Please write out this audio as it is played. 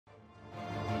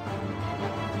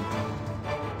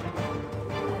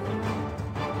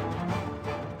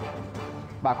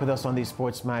Back with us on the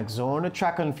SportsMax Zone,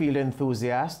 track and field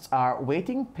enthusiasts are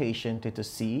waiting patiently to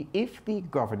see if the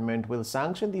government will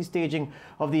sanction the staging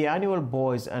of the annual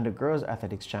Boys and Girls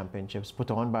Athletics Championships put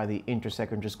on by the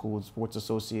Inter-Secondary School Sports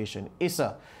Association,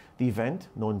 ISA. The event,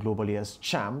 known globally as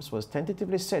CHAMS, was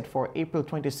tentatively set for April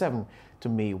 27 to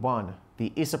May 1.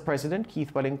 The ISA president,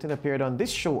 Keith Wellington, appeared on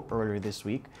this show earlier this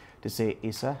week to say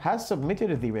ISA has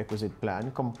submitted the requisite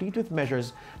plan, complete with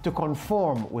measures to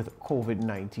conform with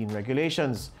COVID-19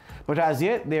 regulations. But as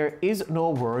yet, there is no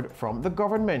word from the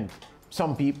government.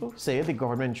 Some people say the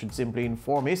government should simply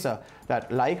inform ISA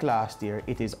that, like last year,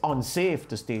 it is unsafe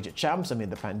to stage CHAMS amid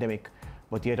the pandemic.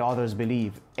 But yet others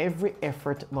believe every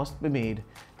effort must be made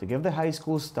to give the high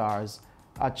school stars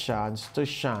a chance to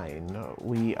shine.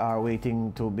 We are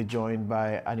waiting to be joined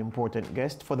by an important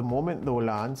guest. For the moment, though,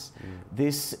 Lance,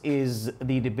 this is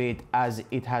the debate as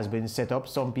it has been set up.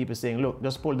 Some people saying, look,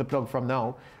 just pull the plug from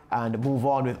now and move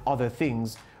on with other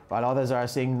things, while others are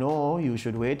saying, no, you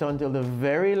should wait until the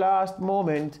very last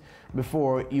moment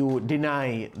before you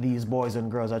deny these boys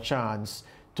and girls a chance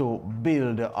to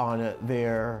build on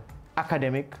their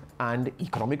academic and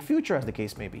economic future, as the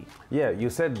case may be. Yeah, you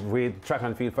said track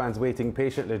and field fans waiting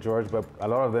patiently, George, but a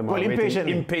lot of them are waiting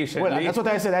impatiently. Well, that's what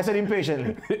I said. I said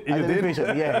impatiently. You did?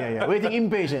 Impatiently. Yeah. Waiting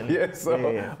impatiently. Yes. So,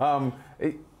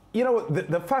 you know,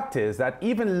 the fact is that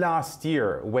even last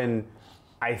year, when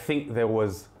I think there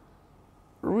was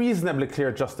reasonably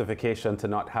clear justification to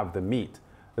not have the meet,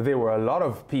 there were a lot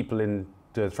of people in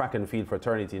the track and field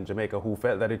fraternity in Jamaica who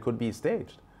felt that it could be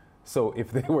staged. So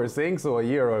if they were saying so a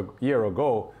year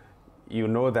ago, you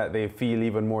know that they feel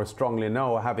even more strongly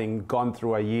now, having gone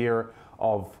through a year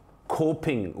of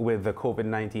coping with the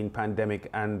COVID-19 pandemic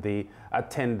and the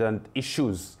attendant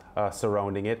issues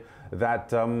surrounding it, that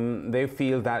they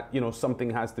feel that, you know, something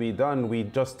has to be done. We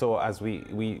just saw, as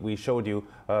we showed you,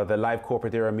 the live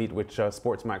corporate era meet, which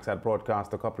SportsMax had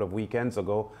broadcast a couple of weekends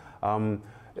ago,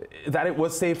 that it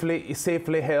was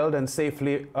safely held and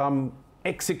safely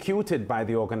executed by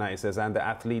the organizers, and the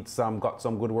athletes got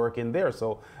some good work in there.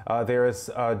 So there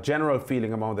is a general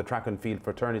feeling among the track and field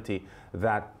fraternity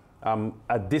that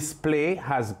a display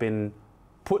has been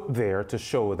put there to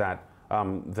show that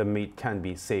the meet can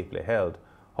be safely held.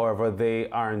 However, they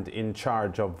aren't in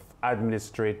charge of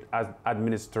administering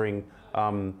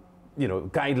you know,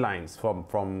 guidelines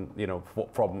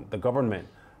from the government.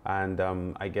 And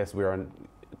I guess we're on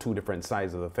two different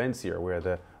sides of the fence here, where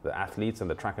the athletes and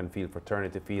the track and field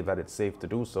fraternity feel that it's safe to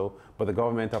do so, but the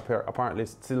government apparently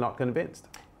is still not convinced.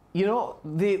 You know,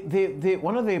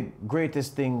 one of the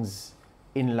greatest things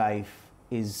in life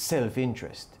is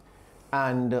self-interest.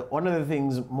 And one of the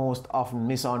things most often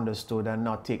misunderstood and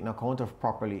not taken account of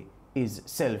properly is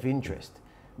self-interest.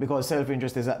 Because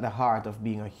self-interest is at the heart of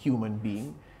being a human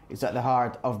being. It's at the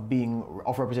heart of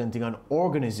representing an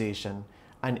organization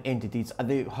and entities, at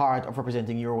the heart of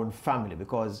representing your own family,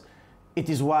 because it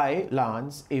is why,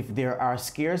 Lance, if there are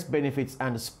scarce benefits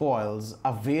and spoils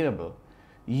available,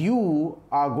 you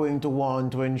are going to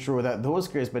want to ensure that those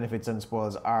scarce benefits and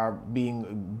spoils are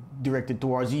being directed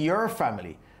towards your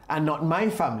family and not my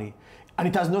family. And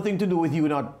it has nothing to do with you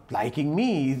not liking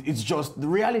me, it's just the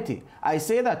reality. I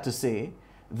say that to say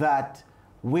that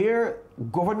where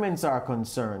governments are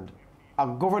concerned, a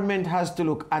government has to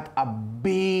look at a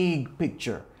big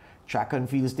picture. Track and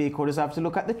field stakeholders have to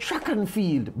look at the track and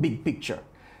field big picture.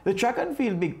 The track and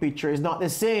field big picture is not the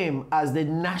same as the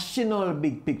national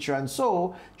big picture. And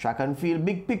so track and field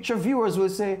big picture viewers will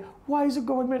say, why is the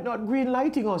government not green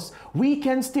lighting us? We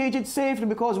can stage it safely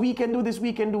because we can do this,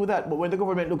 we can do that. But when the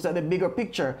government looks at the bigger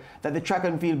picture, that the track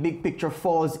and field big picture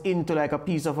falls into like a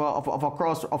piece of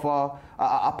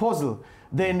a puzzle,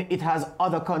 then it has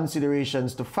other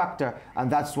considerations to factor, and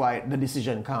that's why the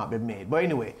decision can't be made. But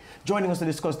anyway, joining us to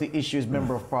discuss the issue is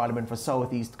Member of Parliament for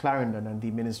South East Clarendon and the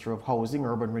Minister of Housing,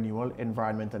 Urban Renewal,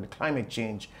 Environment and Climate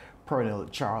Change, Pearnel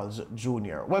Charles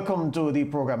Jr. Welcome to the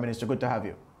program, Minister. Good to have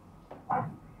you.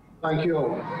 Thank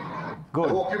you.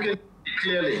 Good. I hope you can hear me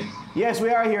clearly. Yes,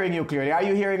 we are hearing you clearly. Are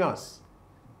you hearing us?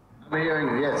 I'm hearing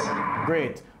you, yes.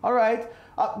 Great. All right.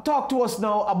 Talk to us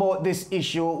now about this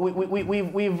issue.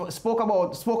 We've spoken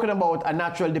about a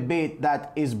natural debate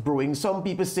that is brewing. Some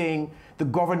people saying the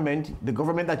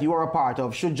government that you are a part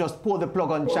of, should just pull the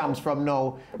plug on CHAMS from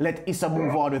now, let ISA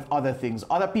move on with other things.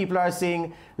 Other people are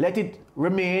saying let it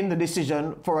remain the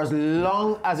decision for as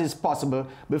long as is possible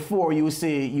before you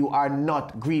say you are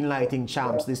not greenlighting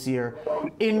CHAMS this year.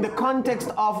 In the context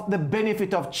of the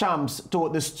benefit of CHAMS to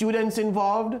the students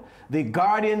involved, the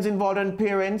guardians involved and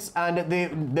parents, and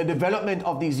the development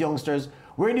of these youngsters,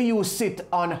 where do you sit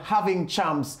on having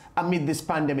CHAMS amid this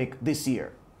pandemic this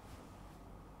year?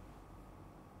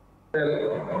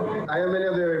 Well, I am in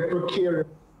a very precarious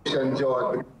position,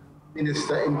 George,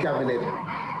 minister in cabinet,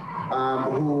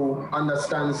 who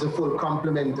understands the full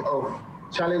complement of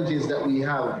challenges that we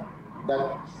have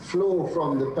that flow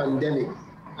from the pandemic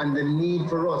and the need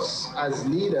for us as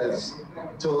leaders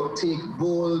to take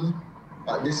bold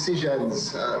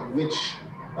decisions, which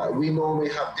we know may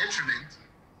have detriment,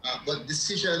 but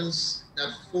decisions that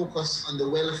focus on the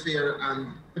welfare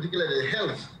and particularly the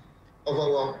health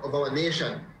of our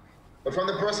nation. But from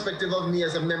the perspective of me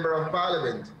as a member of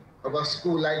parliament of a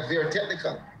school like Ver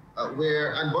Technical,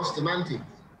 and Bustamante,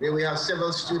 where we have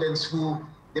several students who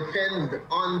depend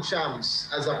on CHAMS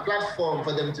as a platform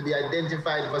for them to be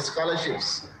identified for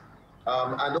scholarships,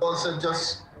 and also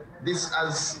just this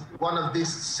as one of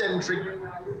these centric,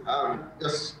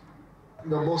 just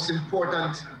most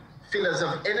important pillars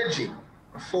of energy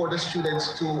for the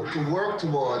students to work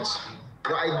towards.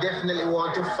 So I definitely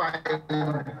want to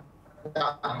find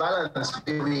that balance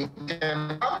where we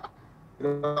can have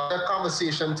a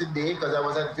conversation today, because I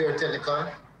was at Ver Technical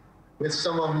with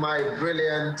some of my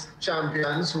brilliant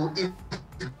champions who, if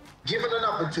given an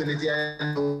opportunity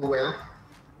and do well,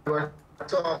 were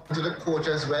talking to the coach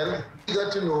as well,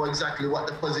 eager to know exactly what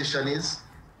the position is.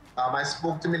 I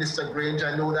spoke to Minister Grange.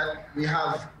 I know that we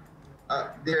have,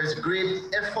 there's great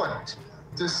effort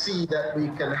to see that we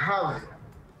can have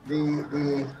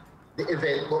the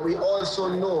event, but we also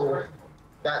know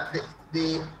that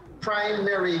the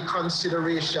primary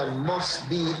consideration must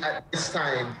be at this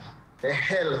time the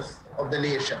health of the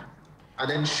nation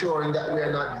and ensuring that we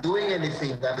are not doing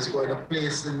anything that is going to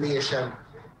place the nation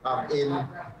in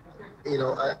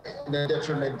a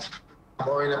detriment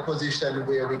or in a position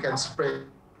where we can spread.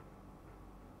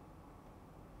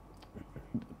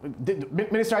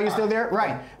 Minister, are you still there?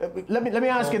 Right. Let me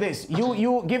ask you this.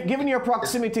 Given your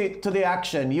proximity to the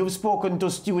action, you've spoken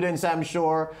to students, I'm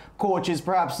sure, coaches,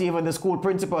 perhaps even the school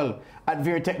principal at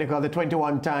Ver Technical, the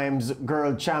 21 times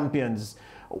girl champions.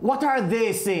 What are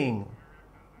they saying?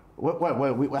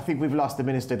 Well, I think we've lost the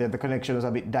minister there. The connection was a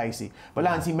bit dicey. But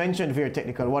Lance, he mentioned Ver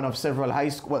Technical, one of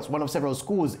several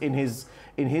schools in his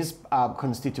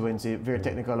constituency. Ver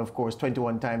Technical, of course,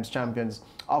 21 times champions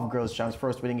of girls' champs,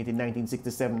 first winning it in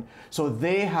 1967. So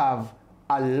they have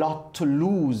a lot to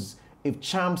lose if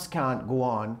champs can't go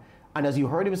on. And as you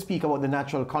heard him speak about the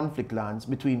natural conflict lands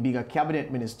between being a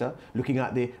cabinet minister, looking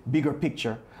at the bigger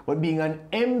picture, but being an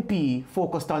MP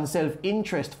focused on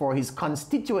self-interest for his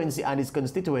constituency and his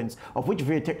constituents, of which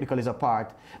Ver Technical is a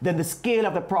part, then the scale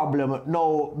of the problem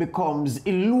now becomes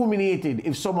illuminated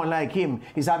if someone like him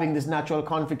is having this natural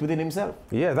conflict within himself.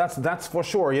 Yeah, that's for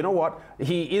sure. You know what?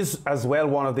 He is as well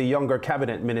one of the younger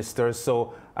cabinet ministers,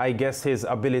 so I guess his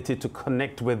ability to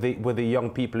connect with the young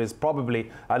people is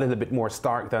probably a little bit more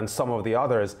stark than some of the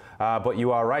others. But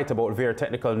you are right about Ver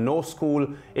Technical. No school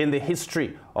in the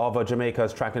history of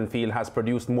Jamaica's track and field has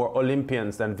produced more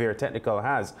Olympians than Ver Technical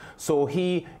has. So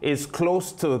he is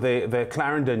close to the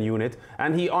Clarendon unit,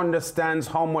 and he understands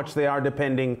how much they are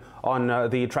depending on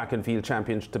the track and field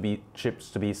championships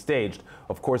to be staged.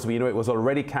 Of course, we know it was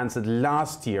already cancelled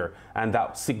last year, and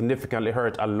that significantly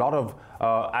hurt a lot of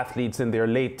athletes in their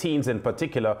late teens in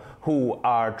particular, who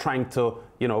are trying to,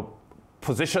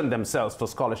 position themselves for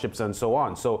scholarships and so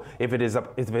on. So if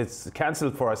it's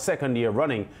cancelled for a second year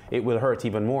running, it will hurt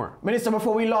even more. Minister,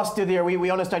 before we lost you there, we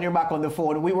understand you're back on the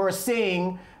phone. We were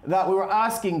saying that we were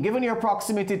asking, given your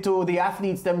proximity to the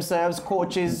athletes themselves,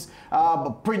 coaches,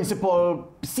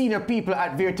 principal, senior people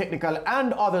at Ver Technical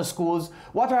and other schools,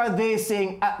 what are they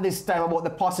saying at this time about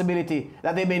the possibility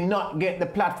that they may not get the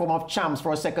platform of champs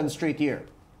for a second straight year?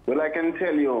 Well, I can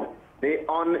tell you, they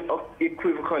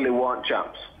unequivocally want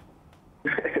champs.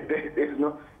 There's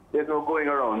no going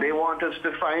around. They want us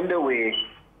to find a way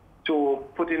to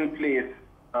put in place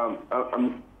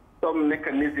some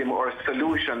mechanism or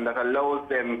solution that allows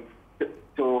them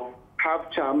to have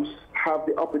champs, have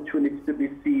the opportunity to be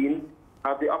seen,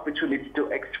 have the opportunity to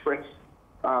express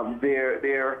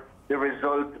the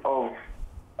result of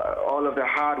all of the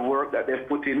hard work that they've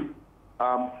put in.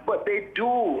 But they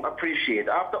do appreciate,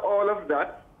 after all of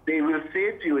that, they will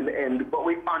say to you in the end, but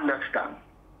we understand.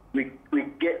 We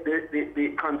get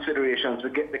the considerations,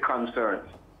 we get the concerns.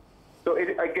 So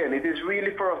again, it is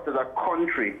really for us as a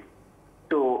country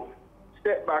to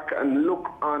step back and look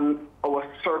on our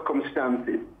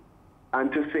circumstances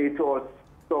and to say to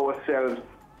ourselves,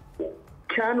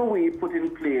 can we put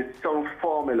in place some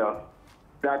formula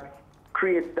that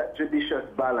creates that judicious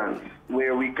balance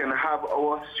where we can have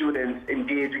our students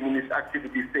engaging in this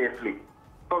activity safely?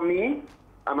 For me,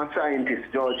 I'm a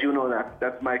scientist, George, you know that.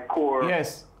 That's my core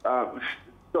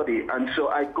study. And so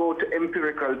I go to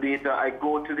empirical data, I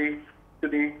go to the to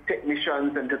the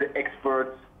technicians and to the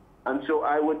experts. And so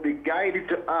I would be guided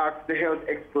to ask the health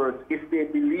experts if they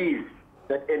believe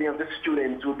that any of the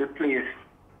students will be placed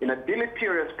in a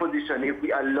deleterious position if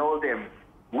we allow them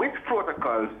with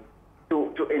protocols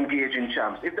to engage in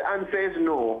champs. If the answer is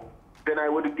no, then I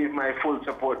would give my full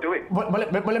support to it.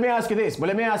 But let me ask you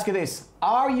this.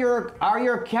 Are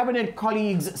your cabinet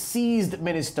colleagues seized,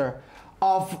 Minister,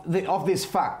 of this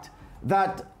fact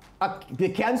that the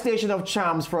cancellation of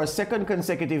champs for a second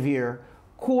consecutive year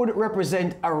could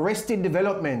represent arrested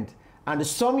development, and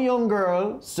some young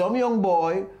girl, some young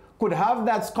boy could have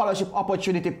that scholarship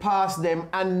opportunity pass them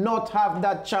and not have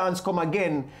that chance come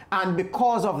again? And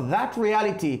because of that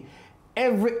reality,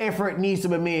 every effort needs to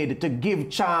be made to give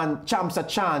champs a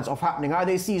chance of happening. Are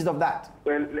they seized of that?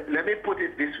 Well, let me put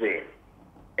it this way.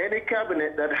 Any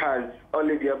cabinet that has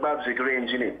Olivia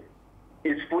Babs-Grange in it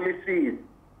is fully seized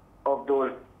of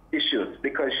those issues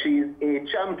because she is a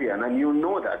champion, and you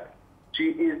know that. She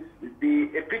is the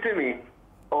epitome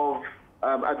of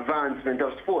advancement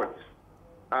of sports.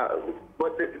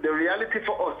 But the reality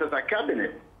for us as a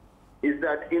cabinet is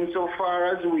that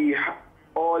insofar as we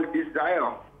all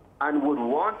desire and would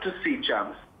want to see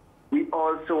champs, we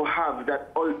also have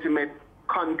that ultimate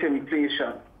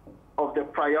contemplation of the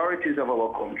priorities of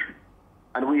our country.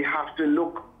 And we have to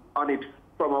look on it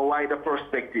from a wider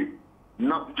perspective,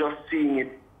 not just seeing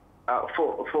it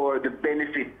for the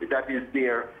benefit that is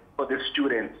there for the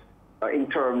students in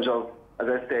terms of, as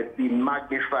I said, being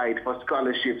magnified for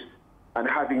scholarships and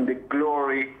having the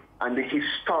glory and the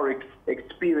historic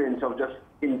experience of just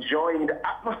enjoying the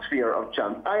atmosphere of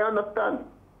champs. I understand.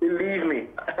 Believe me,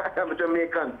 I'm a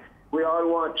Jamaican. We all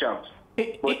want champs.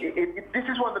 This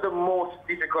is one of the most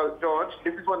difficult, George,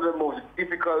 this is one of the most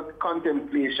difficult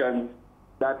contemplations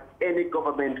that any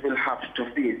government will have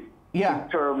to face in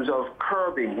terms of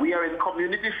curbing. We are in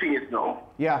community phase now.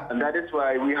 And that is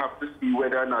why we have to see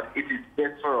whether or not it is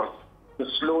best for us to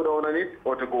slow down on it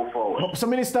or to go forward. So,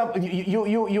 Minister,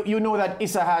 you know that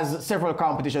ISA has several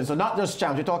competitions, so not just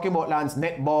champs. You're talking about, Lance,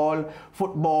 netball,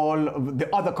 football,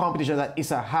 the other competitions that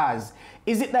ISA has.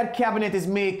 Is it that Cabinet is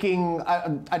making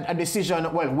a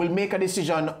decision, well, will make a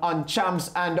decision on champs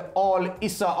and all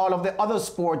ISA, all of the other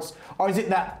sports, or is it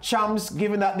that champs,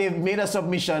 given that they've made a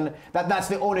submission, that's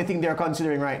the only thing they're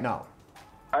considering right now?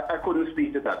 I couldn't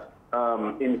speak to that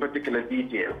in particular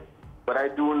detail. But I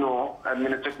do know, and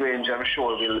Minister Grange, I'm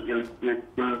sure, will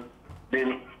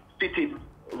fitted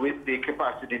with the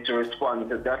capacity to respond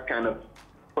to that kind of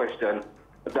question,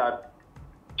 that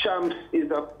champs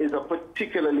is a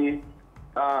particularly,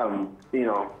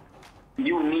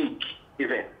 unique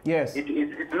event. Yes.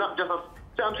 It's not just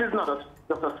champs is not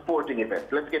just a sporting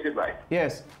event. Let's get it right.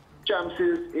 Yes. Champs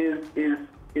is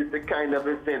the kind of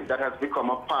event that has become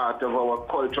a part of our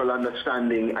cultural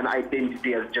understanding and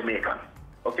identity as Jamaicans.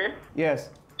 Okay? Yes.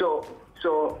 So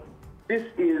this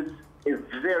is a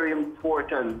very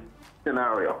important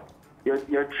scenario.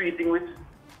 You're treating with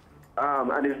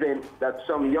an event that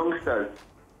some youngsters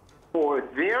for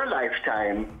their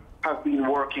lifetime have been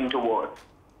working towards.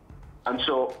 And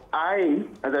so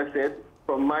as I said,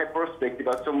 from my perspective,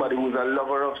 as somebody who's a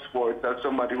lover of sports, as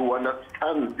somebody who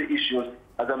understands the issues,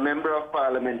 as a member of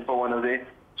parliament for one of the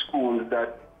schools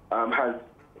that has,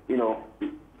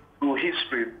 through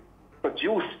history,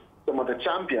 produced some of the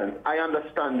champions, I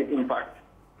understand the impact.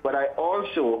 But I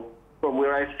also, from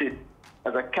where I sit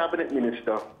as a cabinet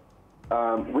minister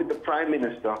with the Prime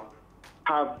Minister,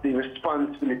 have the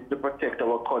responsibility to protect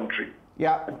our country.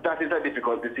 Yeah. That is a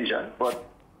difficult decision, but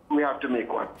we have to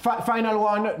make one. Final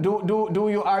one.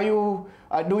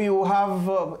 Do you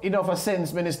have enough a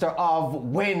sense, Minister, of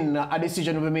when a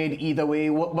decision will be made either way?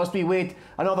 Must we wait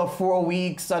another 4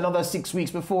 weeks, another 6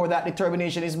 weeks before that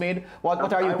determination is made?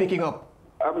 What are you picking up?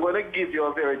 I'm going to give you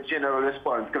a very general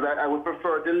response because I would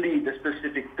prefer to leave the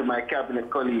specific to my cabinet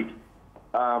colleague.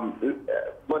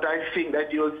 But I think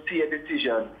that you'll see a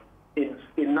decision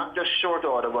in not just short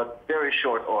order, but very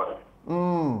short order.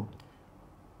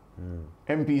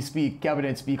 MP speak,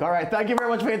 cabinet speak. All right, thank you very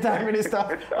much for your time,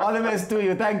 Minister. All the best to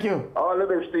you. Thank you. All the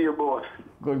best to you both.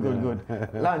 Good.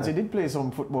 Lance, you did play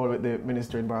some football with the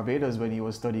minister in Barbados when you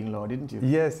were studying law, didn't you?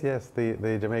 Yes.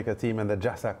 The Jamaica team and the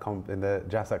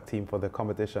JASAC team for the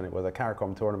competition. It was a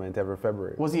CARICOM tournament every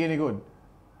February. Was he any good?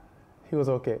 He was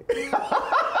okay.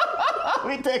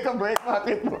 We take a break back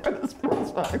in for the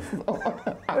SportsMax Zone.